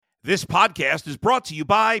This podcast is brought to you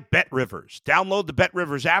by BetRivers. Download the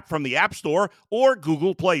BetRivers app from the App Store or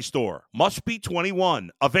Google Play Store. Must be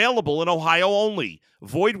 21. Available in Ohio only.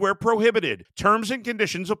 Void where prohibited. Terms and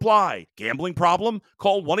conditions apply. Gambling problem?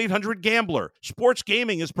 Call 1-800-GAMBLER. Sports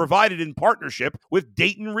gaming is provided in partnership with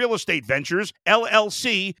Dayton Real Estate Ventures,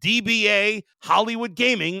 LLC, DBA, Hollywood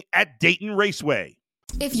Gaming at Dayton Raceway.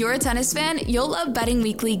 If you're a tennis fan, you'll love Betting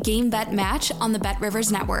Weekly Game Bet Match on the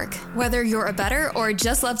BetRivers Network. Whether you're a bettor or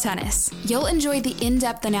just love tennis, you'll enjoy the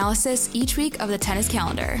in-depth analysis each week of the tennis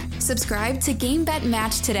calendar. Subscribe to Game Bet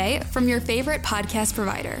Match today from your favorite podcast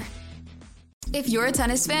provider. If you're a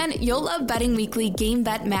tennis fan, you'll love Betting Weekly Game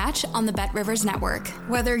Bet Match on the BetRivers Network.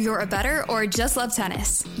 Whether you're a bettor or just love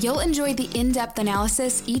tennis, you'll enjoy the in-depth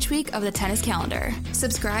analysis each week of the tennis calendar.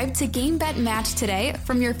 Subscribe to Game Bet Match today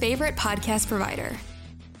from your favorite podcast provider.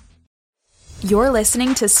 You're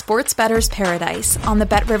listening to Sports Bettor's Paradise on the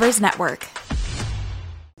BetRivers Network.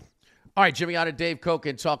 All right, Jimmy out of Dave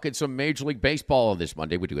Cokin talking some Major League Baseball on this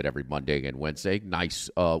Monday. We do it every Monday and Wednesday.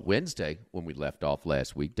 Nice Wednesday when we left off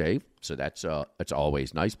last week, Dave. So that's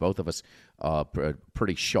always nice. Both of us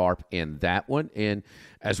pretty sharp in that one. And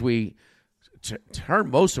as we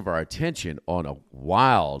turn most of our attention on a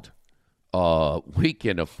wild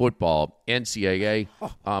weekend of football, NCAA,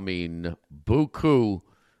 buku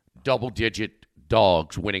double-digit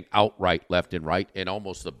dogs winning outright left and right, and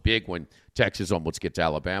almost the big one, Texas almost gets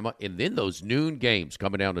Alabama. And then those noon games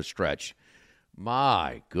coming down the stretch.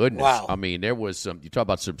 My goodness. Wow. I mean, there was you talk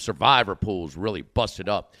about some survivor pools really busted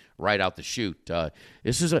up right out the chute. And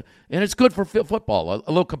it's good for football.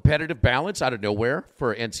 A little competitive balance out of nowhere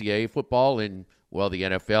for NCAA football and, well, the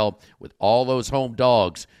NFL with all those home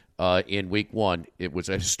dogs in week one. It was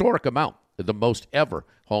a historic amount, the most ever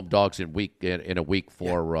home dogs in a week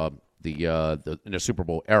for in the Super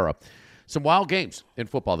Bowl era. Some wild games in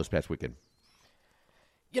football this past weekend.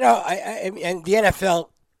 You know, and the NFL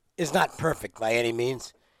is not perfect by any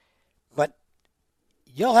means, but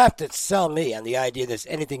you'll have to sell me on the idea there's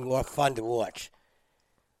anything more fun to watch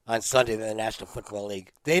on Sunday than the National Football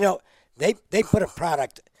League. They know they put a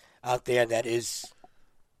product out there that it's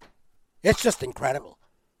just incredible.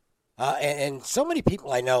 And so many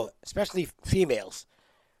people I know, especially females,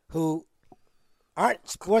 who aren't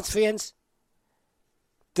sports fans,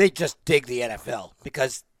 they just dig the NFL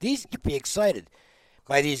because you can be excited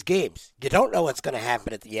by these games. You don't know what's going to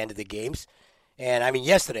happen at the end of the games. And, I mean,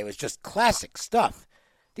 yesterday was just classic stuff.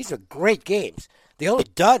 These are great games. The only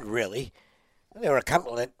dud, really, there were a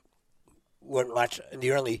couple that weren't much in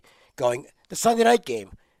the early going. The Sunday night game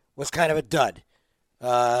was kind of a dud.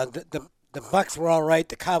 The Bucs were all right.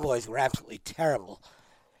 The Cowboys were absolutely terrible.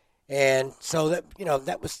 And so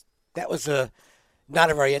that was a not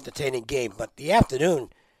a very entertaining game. But the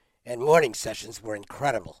afternoon and morning sessions were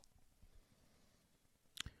incredible.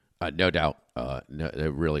 No doubt, they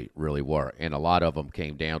really, really were, and a lot of them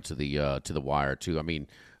came down to the wire too. I mean,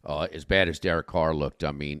 as bad as Derek Carr looked,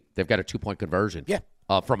 I mean, they've got a 2-point conversion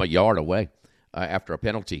from a yard away after a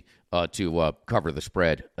penalty to cover the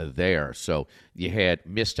spread there. So you had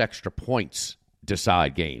missed extra points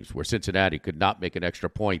decide games where Cincinnati could not make an extra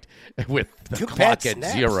point with the clock at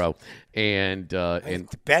 0, and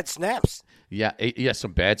bad snaps. Yeah,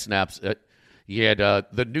 some bad snaps. You had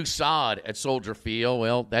the new sod at Soldier Field.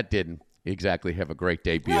 Well, that didn't exactly have a great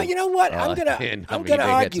debut. No, you know what? I'm gonna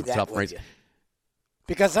argue that with you.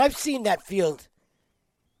 Because I've seen that field,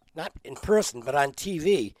 not in person, but on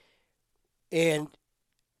TV, and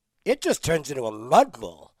it just turns into a mud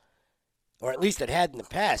bowl. Or at least it had in the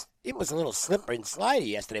past. It was a little slippery and slidey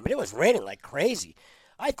yesterday, but it was raining like crazy.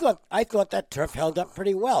 I thought that turf held up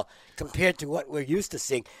pretty well compared to what we're used to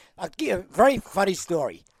seeing. I'll give you a very funny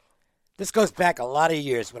story. This goes back a lot of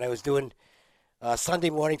years when I was doing Sunday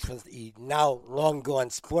mornings for the now long-gone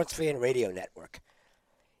Sports Fan Radio Network.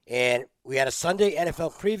 And we had a Sunday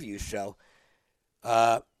NFL preview show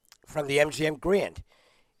from the MGM Grand.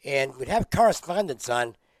 And we'd have correspondents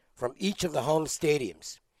on from each of the home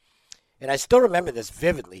stadiums. And I still remember this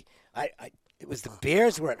vividly. It was the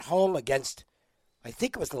Bears were at home against, I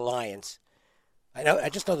think it was the Lions. I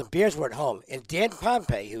just know the Bears were at home. And Dan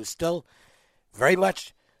Pompey, who's still very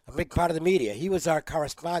much a big part of the media, he was our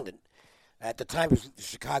correspondent at the time of the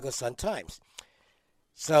Chicago Sun-Times.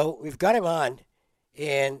 So we've got him on,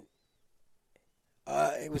 and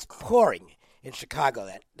it was pouring in Chicago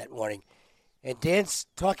that morning. And Dan's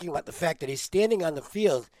talking about the fact that he's standing on the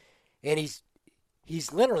field, and he's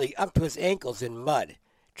literally up to his ankles in mud,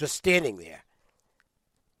 just standing there.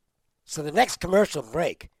 So the next commercial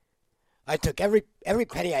break, I took every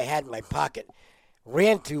penny I had in my pocket,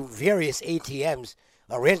 ran to various ATMs,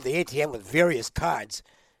 or ran to the ATM with various cards,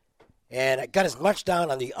 And I got as much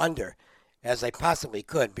down on the under as I possibly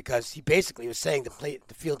could because he basically was saying the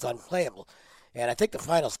field's unplayable. And I think the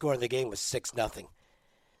final score of the game was 6-0.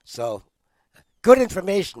 So good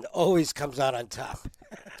information always comes out on top.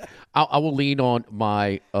 I will lean on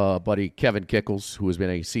my buddy Kevin Kickles, who has been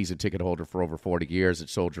a season ticket holder for over 40 years at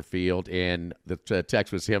Soldier Field. And the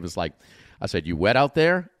text was him. It's like, I said, "You wet out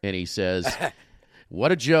there?" And he says,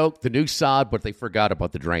 "What a joke, the new sod, but they forgot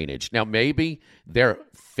about the drainage." Now, maybe they're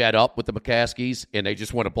fed up with the McCaskies and they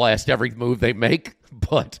just want to blast every move they make,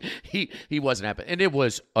 but he wasn't happy. And it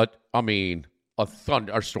was, a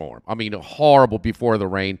thunderstorm. Horrible before the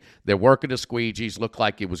rain. They're working the squeegees, looked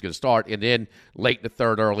like it was going to start, and then late in the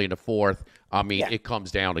third, early in the fourth, it comes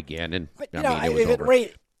down again. And but, it was over.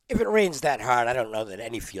 If it rains that hard, I don't know that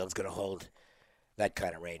any field's going to hold that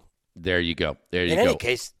kind of rain. There you go. In any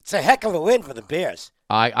case, it's a heck of a win for the Bears.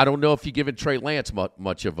 I don't know if you're giving Trey Lance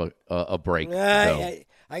much of a break. I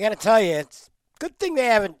got to tell you, it's a good thing they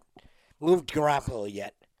haven't moved Garoppolo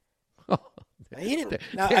yet. He didn't.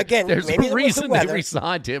 Now, again, there's maybe a reason it was the they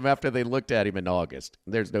re-signed him after they looked at him in August.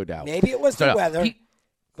 There's no doubt. Maybe it was the weather,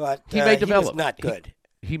 but he may develop. He was not good.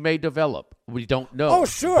 He may develop. We don't know. Oh,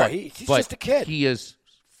 sure. But, he's just a kid. He is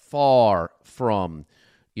far from,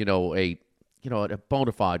 a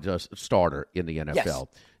bona fide starter in the NFL. Yes.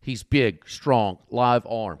 He's big, strong, live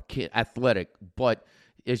arm, athletic, but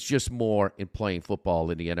it's just more in playing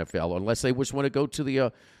football in the NFL. Unless they just want to go to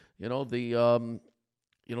the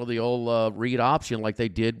old read option like they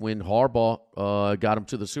did when Harbaugh got him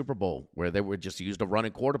to the Super Bowl, where they were just used a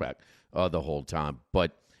running quarterback the whole time.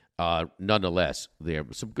 But nonetheless, there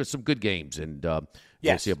were some good games, and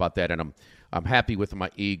we'll see about that. And I'm happy with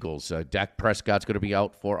my Eagles. Dak Prescott's going to be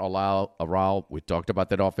out for a while. We talked about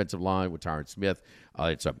that offensive line with Tyron Smith.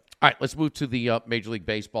 All right, let's move to the Major League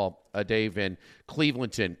Baseball, Dave. And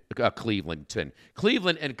Cleveland and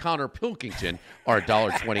Connor Pilkington are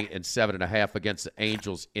 $1.20 and 7.5 against the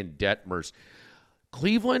Angels in Detmers.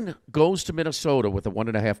 Cleveland goes to Minnesota with a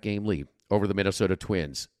 1.5 game lead over the Minnesota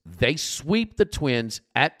Twins. They sweep the Twins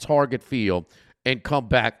at Target Field and come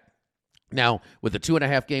back now with a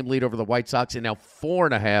 2.5 game lead over the White Sox and now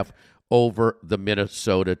 4.5 over the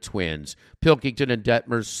Minnesota Twins. Pilkington and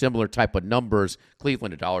Detmers, similar type of numbers.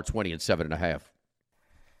 Cleveland $1.20 and 7.5.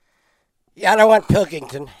 Yeah, I don't want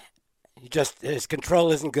Pilkington. His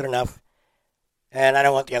control isn't good enough, and I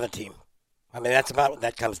don't want the other team. That's about what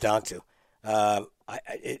that comes down to.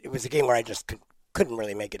 It was a game where I just couldn't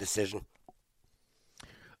really make a decision.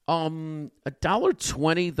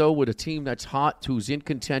 $1.20 though with a team that's hot, who's in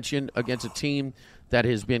contention against a team that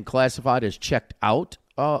has been classified as checked out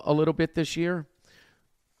a little bit this year.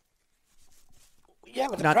 Yeah,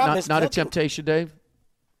 but the problem is not a temptation, Dave.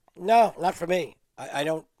 No, not for me. I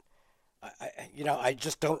don't. I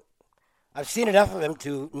just don't. I've seen enough of him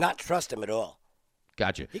to not trust him at all.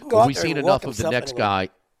 Gotcha. We've seen enough of the next guy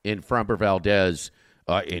in Framber Valdez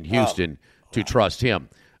in Houston to trust him.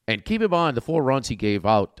 And keep in mind, the 4 runs he gave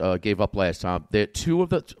up last time, that 2 of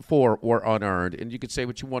the 4 were unearned. And you could say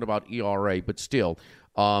what you want about ERA, but still,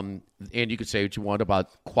 and you could say what you want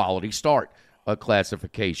about quality start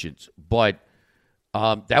classifications. But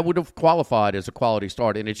that would have qualified as a quality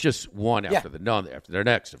start, and it's just one after the next, after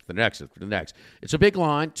the next. It's a big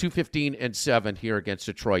line, 215 and 7 here against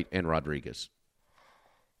Detroit and Rodriguez.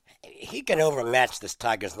 He can overmatch this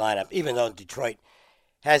Tigers lineup, even though Detroit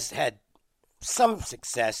has had some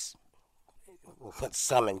success, we'll put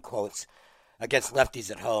some in quotes, against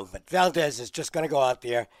lefties at home. But Valdez is just going to go out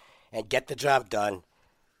there and get the job done.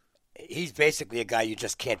 He's basically a guy you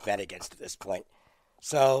just can't bet against at this point.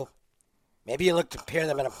 So maybe you look to pair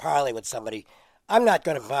them in a parlay with somebody. I'm not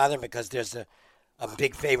going to bother because there's a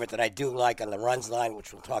big favorite that I do like on the runs line,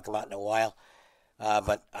 which we'll talk about in a while.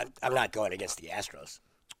 But I'm not going against the Astros.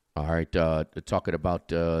 All right, talking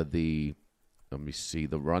about let me see,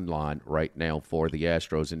 the run line right now for the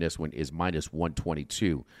Astros, and this one is minus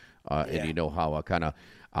 122. And you know how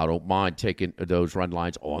I don't mind taking those run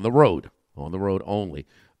lines on the road only.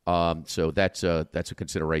 So that's a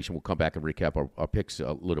consideration. We'll come back and recap our picks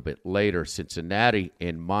a little bit later. Cincinnati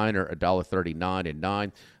and Minor, $1.39 and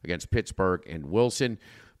 9 against Pittsburgh and Wilson.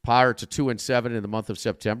 Pirates are 2-7 in the month of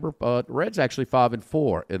September, but Reds actually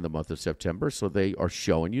 5-4 in the month of September. So they are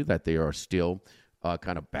showing you that they are still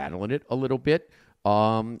kind of battling it a little bit.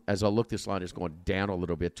 As I look, this line is going down a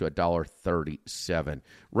little bit to $1.37.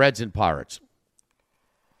 Reds and Pirates.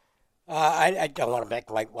 I don't want to back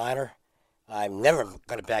Mike Minor. I'm never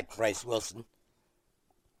going to back Bryce Wilson.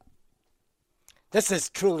 This is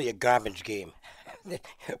truly a garbage game.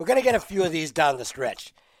 We're going to get a few of these down the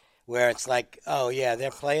stretch where it's like, oh, yeah,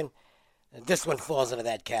 they're playing. This one falls into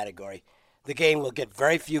that category. the game will get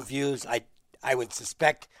very few views. I would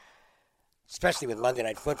suspect, especially with Monday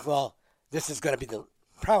Night Football, this is going to be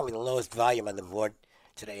probably the lowest volume on the board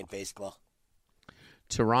today in baseball.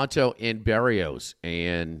 Toronto in Berrios,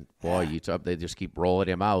 and boy, they just keep rolling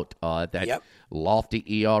him out. That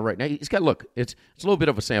lofty ER right now. He's got it's a little bit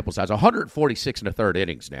of a sample size. 146 and a third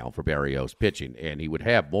innings now for Berrios pitching, and he would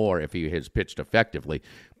have more if he has pitched effectively.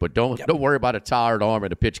 But don't worry about a tired arm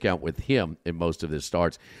and a pitch count with him in most of his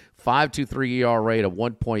starts. 5.23 ERA at a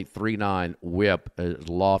 1.39 WHIP is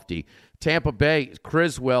lofty. Tampa Bay,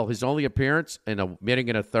 Criswell, his only appearance in a inning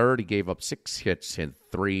and a third, he gave up 6 hits and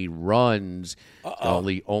 3 runs.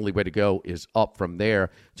 The only way to go is up from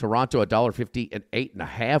there. Toronto, $1.50 and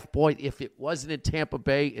 8.5. Boy, if it wasn't in Tampa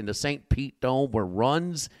Bay in the St. Pete Dome where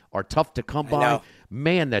runs are tough to come by,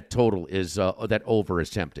 man, that total is that over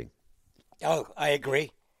is tempting. Oh, I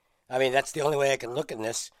agree. I mean, that's the only way I can look at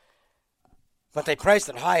this. But they priced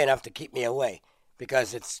it high enough to keep me away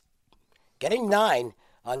because it's getting 9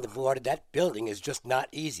 on the board of that building is just not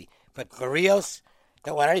easy. But Berrios,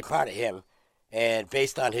 don't want any part of him. And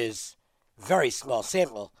based on his very small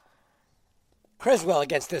sample, Criswell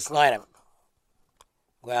against this lineup,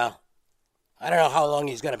 well, I don't know how long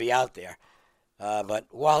he's going to be out there. But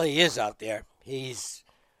while he is out there, he's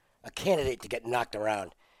a candidate to get knocked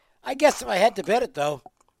around. I guess if I had to bet it, though,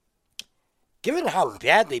 given how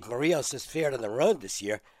badly Berrios has fared on the road this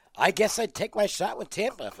year, I guess I'd take my shot with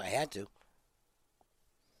Tampa if I had to.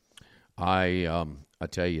 I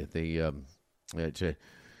tell you, and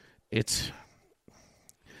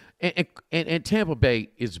Tampa Bay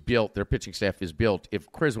is built. Their pitching staff is built.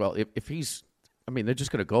 If Criswell, if he's, I mean, they're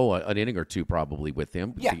just going to go an inning or two probably with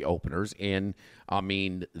him, the openers, and I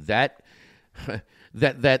mean that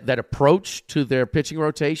approach to their pitching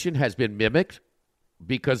rotation has been mimicked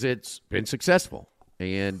because it's been successful,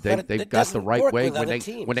 and they've got the right way when they.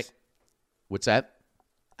 What's that?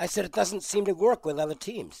 I said it doesn't seem to work with other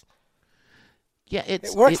teams. Yeah, it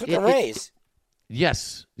works with the Rays.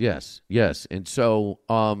 Yes, and so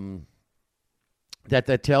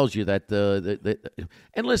that tells you that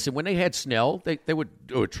and listen, when they had Snell, they would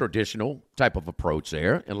do a traditional type of approach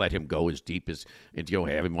there and let him go as deep as and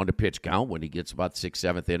have him on the pitch count when he gets about 6th,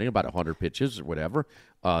 7th inning, about 100 pitches or whatever.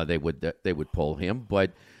 They would pull him,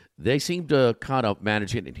 but they seem to kind of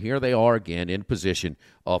manage it, and here they are again in position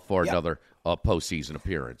for another postseason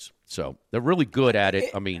appearance. So they're really good at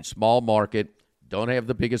it. I mean, small market. Don't have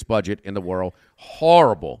the biggest budget in the world.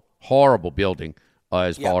 Horrible building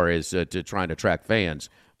as far as to trying to attract fans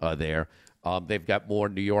there. They've got more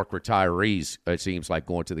New York retirees, it seems like,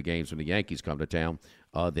 going to the games when the Yankees come to town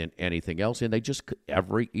than anything else. And they just,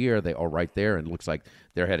 every year, they are right there, and it looks like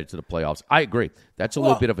they're headed to the playoffs. I agree. That's a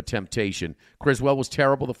little bit of a temptation. Criswell was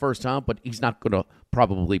terrible the first time, but he's not going to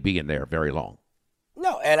probably be in there very long.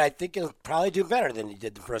 No, and I think he'll probably do better than he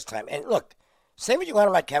did the first time. And look, say what you want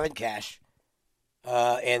about Kevin Cash.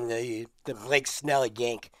 And the Blake Snell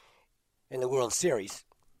yank in the World Series.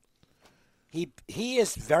 He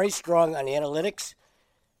is very strong on analytics,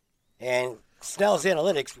 and Snell's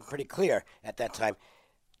analytics were pretty clear at that time.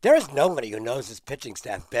 There is nobody who knows his pitching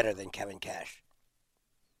staff better than Kevin Cash.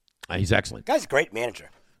 He's excellent. Guy's a great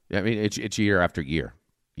manager. I mean, it's year after year,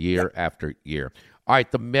 after year. All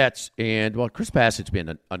right, the Mets, and Chris Bassett's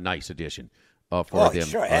been a nice addition for them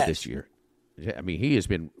this year. I mean, he has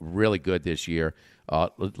been really good this year.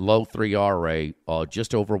 Low 3 RA,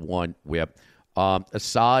 just over 1 WHIP.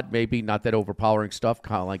 Assad, maybe not that overpowering stuff.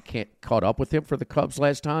 Kind of like caught up with him for the Cubs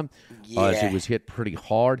last time, as he was hit pretty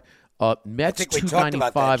hard. Mets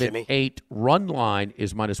 295 and 8. Run line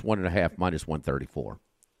is -1.5, -134.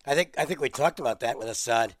 I think we talked about that with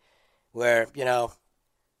Assad, where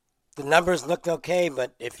the numbers looked okay,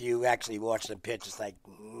 but if you actually watch the pitch, it's like.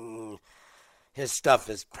 His stuff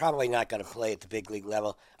is probably not going to play at the big league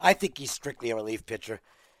level. I think he's strictly a relief pitcher.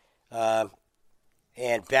 And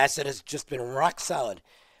Bassett has just been rock solid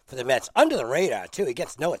for the Mets. Under the radar, too. He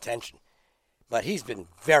gets no attention. But he's been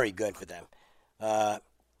very good for them.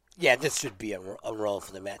 This should be a role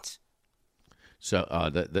for the Mets. So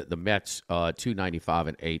the Mets, 295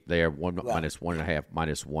 and 8 there, -1.5,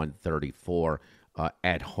 -134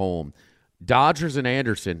 at home. Dodgers and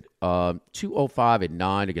Anderson, 205 and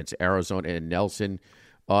 9 against Arizona and Nelson.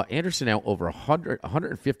 Anderson now over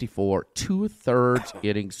 154, 2/3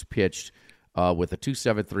 innings pitched with a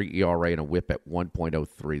 2.73 ERA and a WHIP at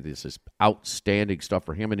 1.03. This is outstanding stuff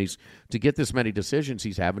for him, and to get this many decisions,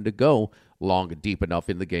 he's having to go long and deep enough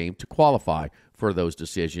in the game to qualify for those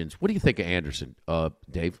decisions. What do you think of Anderson,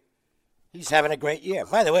 Dave? He's having a great year.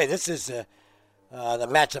 By the way, this is the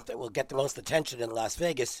matchup that will get the most attention in Las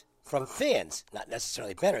Vegas from fans, not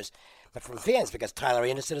necessarily bettors. but from fans because Tyler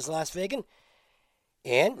Anderson is a Las Vegas,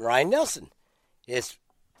 and Ryan Nelson is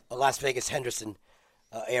a Las Vegas Henderson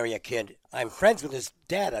area kid. I'm friends with his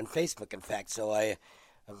dad on Facebook, in fact, so I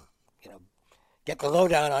get the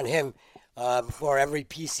lowdown on him before every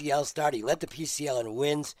PCL start. He led the PCL in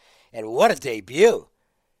wins, and what a debut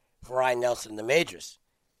for Ryan Nelson in the majors.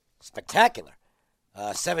 Spectacular.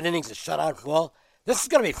 7 innings of shutout ball. This is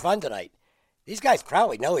going to be fun tonight. These guys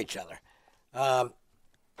probably know each other.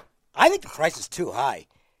 I think the price is too high,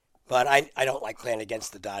 but I don't like playing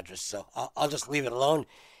against the Dodgers, so I'll just leave it alone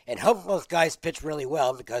and hope both guys pitch really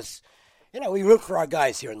well because, we root for our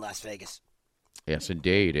guys here in Las Vegas. Yes,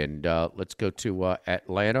 indeed. And let's go to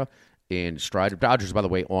Atlanta in Strider. Dodgers, by the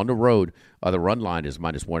way, on the road. The run line is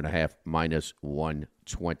 -1.5,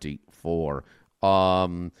 -124.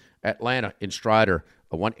 Atlanta in Strider,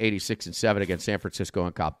 a 186-7 against San Francisco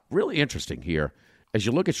and Cobb. Really interesting here. As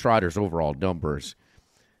you look at Strider's overall numbers,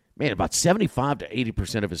 man, about 75 to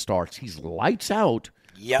 80% of his starts, he's lights out.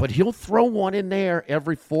 Yep. But he'll throw one in there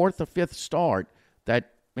every fourth or fifth start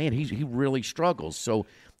that, man, he really struggles. So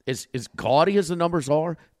as gaudy as the numbers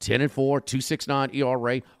are, 10-4, 2.69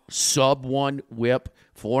 ERA, sub-1 whip,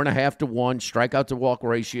 4.5 to 1, strikeout to walk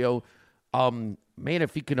ratio. Man,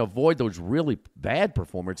 if he can avoid those really bad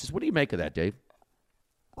performances, what do you make of that, Dave?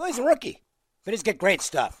 Well, he's a rookie, but he's got great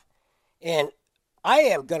stuff. And I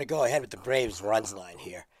am going to go ahead with the Braves runs line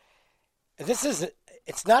here. It's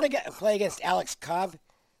not a play against Alex Cobb,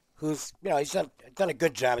 who's, he's done a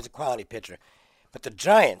good job. He's a quality pitcher. But the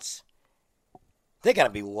Giants, they're going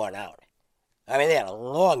to be worn out. I mean, they had a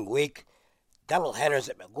long week, double headers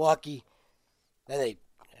at Milwaukee. Then they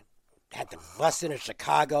had to bust into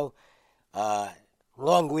Chicago.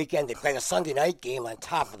 Long weekend. They played a Sunday night game on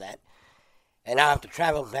top of that. And now have to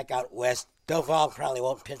travel back out west. Doval probably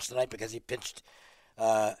won't pitch tonight because he pitched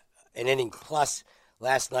an inning plus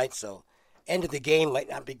last night. So end of the game might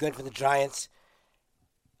not be good for the Giants.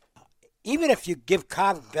 Even if you give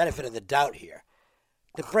Cobb the benefit of the doubt here,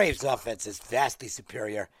 the Braves' offense is vastly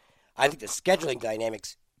superior. I think the scheduling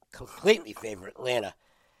dynamics completely favor Atlanta.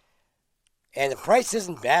 And the price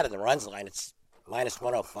isn't bad in the runs line. It's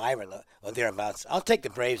 -105 or thereabouts. I'll take the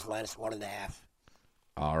Braves -1.5.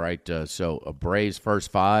 All right. So Braves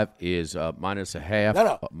first 5 is -0.5.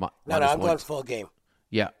 No, I'm going full game.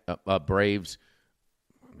 Yeah. Braves.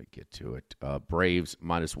 Let me get to it. Braves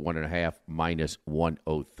 -1.5,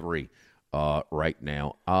 -103 right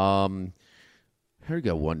now. Here we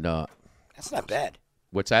go. One. That's not bad.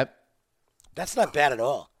 What's that? That's not bad at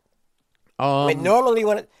all. I mean, normally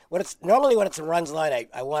when it's a runs line,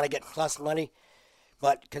 I want to get plus money.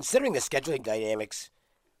 But considering the scheduling dynamics,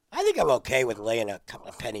 I think I'm okay with laying a couple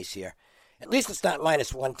of pennies here. At least it's not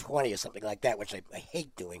 -120 or something like that, which I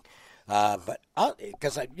hate doing. But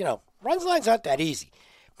because runs lines aren't that easy.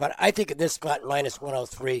 But I think at this spot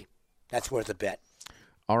 -103, that's worth a bet.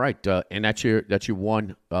 All right, and that's your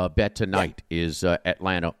one bet tonight is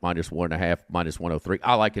Atlanta -1.5, -103.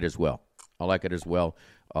 I like it as well.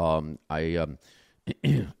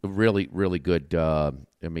 Really, really good. I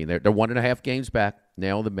mean, they're 1.5 games back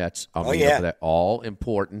now. The Mets. That all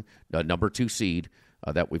important. Number 2 seed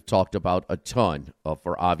that we've talked about a ton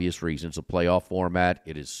for obvious reasons. A playoff format.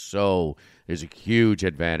 There's a huge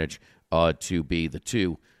advantage to be the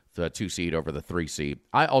 2 seed over the 3 seed.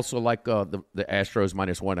 I also like the Astros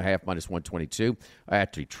 -1.5, -122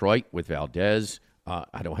 at Detroit with Valdez.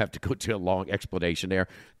 I don't have to go to a long explanation there.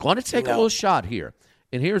 Going to take a little shot here,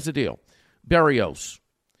 and here's the deal. Berrios,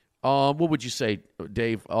 what would you say,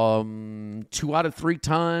 Dave? 2 out of 3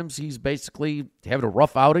 times he's basically having a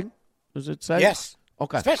rough outing, does it say? Yes.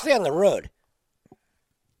 Okay. Especially on the road.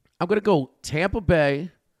 I'm going to go Tampa Bay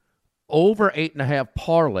over 8.5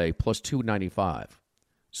 parlay plus 295.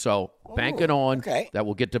 So banking on that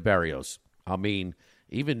will get to Berrios. I mean,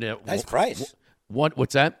 even nice price.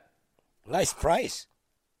 What's that? Nice price.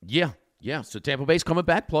 Yeah. So Tampa Bay's coming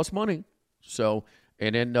back plus money. So.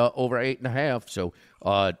 And then over 8.5. So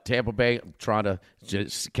Tampa Bay, I'm trying to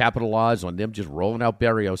just capitalize on them just rolling out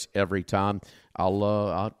Berrios every time.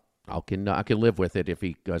 I can live with it if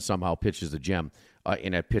he somehow pitches the gem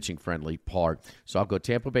in a pitching friendly part. So I'll go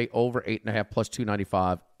Tampa Bay over 8.5 plus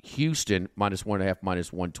 295. Houston -1.5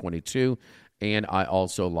 -122. And I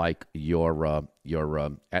also like your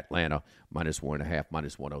Atlanta -1.5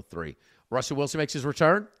 -103. Russell Wilson makes his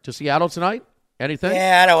return to Seattle tonight. Anything?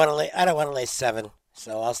 Yeah, I don't want to lay 7.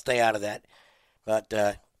 So I'll stay out of that. But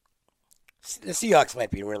the Seahawks might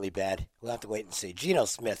be really bad. We'll have to wait and see. Geno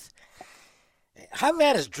Smith. How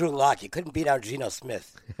mad is Drew Lock? He couldn't beat out Geno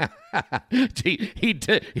Smith.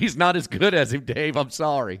 He's not as good as him, Dave. I'm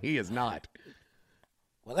sorry. He is not.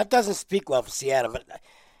 Well, that doesn't speak well for Seattle. But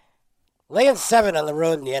laying 7 on the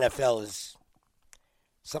road in the NFL is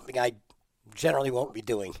something I generally won't be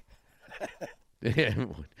doing. The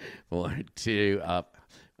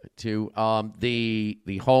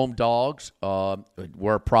home dogs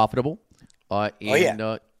were profitable in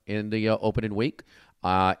the opening week.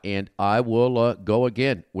 And I will go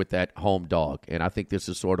again with that home dog. And I think this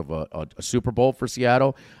is sort of a Super Bowl for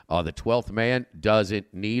Seattle. The 12th man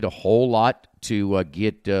doesn't need a whole lot to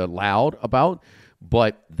get loud about,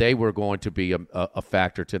 but they were going to be a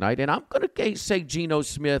factor tonight. And I'm going to say Geno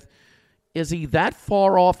Smith, is he that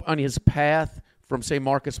far off on his path from, say,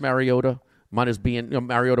 Marcus Mariota? Mine is being,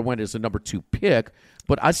 Mariota went as the number 2 pick.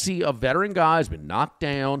 But I see a veteran guy has been knocked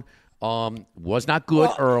down, was not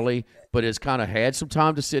good early, but has kind of had some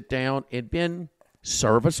time to sit down and been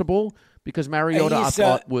serviceable, because Mariota, I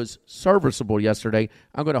thought, was serviceable yesterday.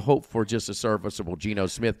 I'm going to hope for just a serviceable Geno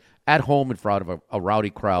Smith at home in front of a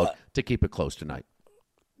rowdy crowd to keep it close tonight.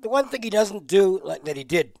 The one thing he doesn't do that he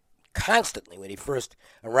did constantly when he first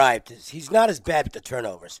arrived is he's not as bad with the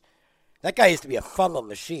turnovers. That guy used to be a fumble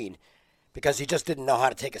machine because he just didn't know how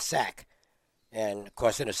to take a sack. And, of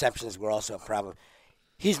course, interceptions were also a problem.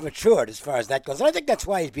 He's matured as far as that goes. And I think that's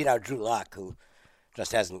why he's beat out Drew Lock, who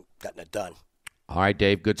just hasn't gotten it done. All right,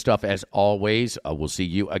 Dave, good stuff as always. We'll see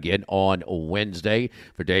you again on Wednesday.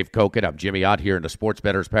 For Dave Cokin, I'm Jimmy out here in the Sports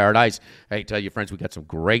Better's Paradise. Hey, tell your friends we got some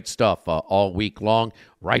great stuff all week long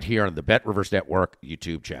right here on the Bet Rivers Network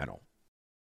YouTube channel.